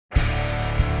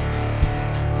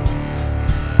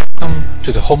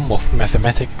to the home of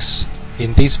mathematics.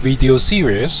 In this video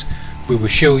series, we will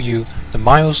show you the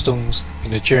milestones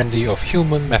in the journey of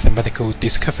human mathematical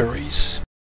discoveries.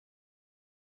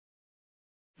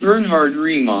 Bernhard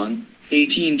Riemann,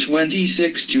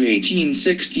 1826 to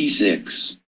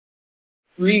 1866.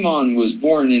 Riemann was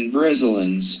born in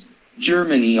Breslins,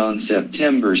 Germany on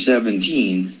September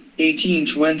 17,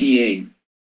 1828.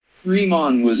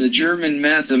 Riemann was a German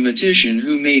mathematician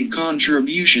who made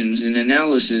contributions in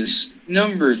analysis,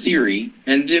 number theory,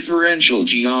 and differential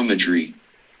geometry.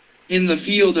 In the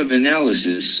field of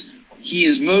analysis, he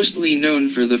is mostly known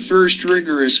for the first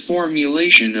rigorous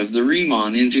formulation of the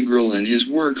Riemann integral and his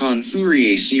work on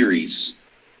Fourier series.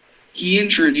 He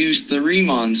introduced the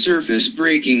Riemann surface,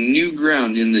 breaking new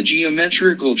ground in the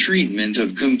geometrical treatment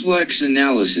of complex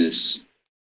analysis.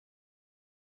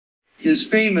 His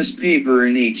famous paper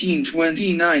in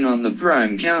 1829 on the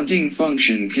prime counting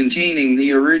function containing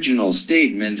the original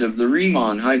statement of the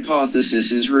Riemann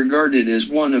hypothesis is regarded as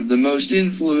one of the most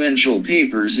influential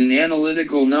papers in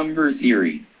analytical number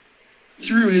theory.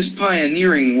 Through his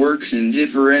pioneering works in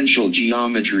differential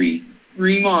geometry,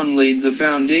 Riemann laid the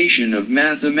foundation of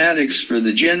mathematics for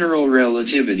the general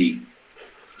relativity.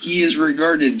 He is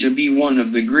regarded to be one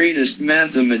of the greatest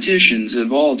mathematicians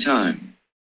of all time.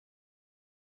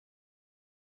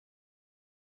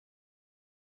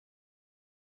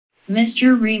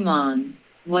 Mr. Riemann,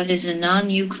 what is a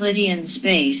non-Euclidean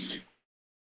space?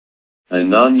 A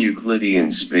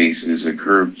non-Euclidean space is a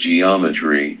curved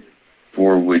geometry,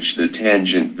 for which the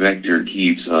tangent vector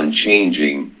keeps on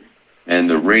changing, and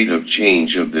the rate of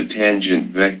change of the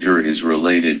tangent vector is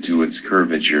related to its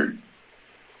curvature.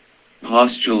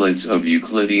 Postulates of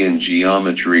Euclidean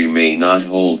geometry may not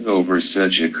hold over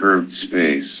such a curved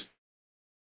space.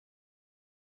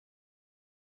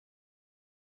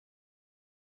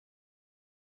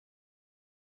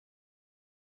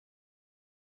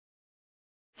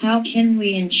 How can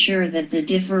we ensure that the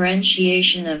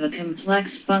differentiation of a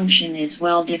complex function is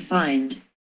well defined?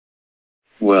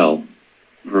 Well,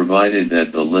 provided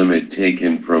that the limit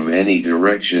taken from any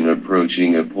direction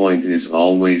approaching a point is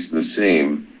always the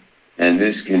same, and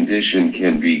this condition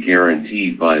can be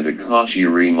guaranteed by the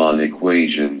Cauchy-Riemann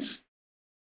equations.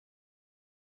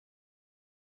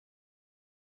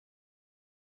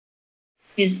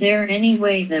 Is there any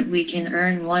way that we can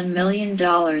earn $1 million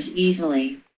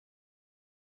easily?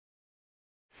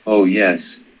 Oh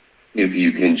yes, if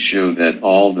you can show that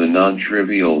all the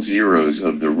non-trivial zeros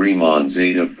of the Riemann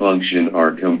Zeta function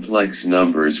are complex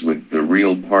numbers with the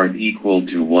real part equal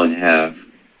to 1/2,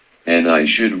 and I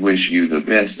should wish you the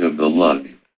best of the luck.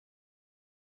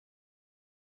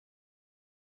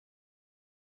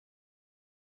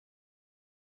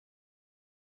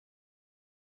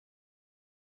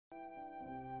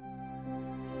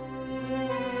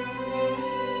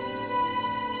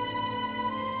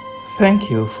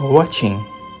 Thank you for watching.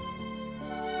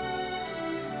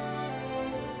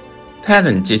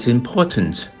 Talent is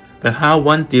important, but how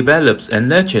one develops and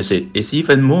nurtures it is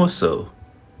even more so.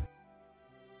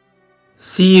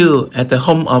 See you at the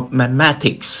home of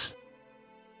mathematics.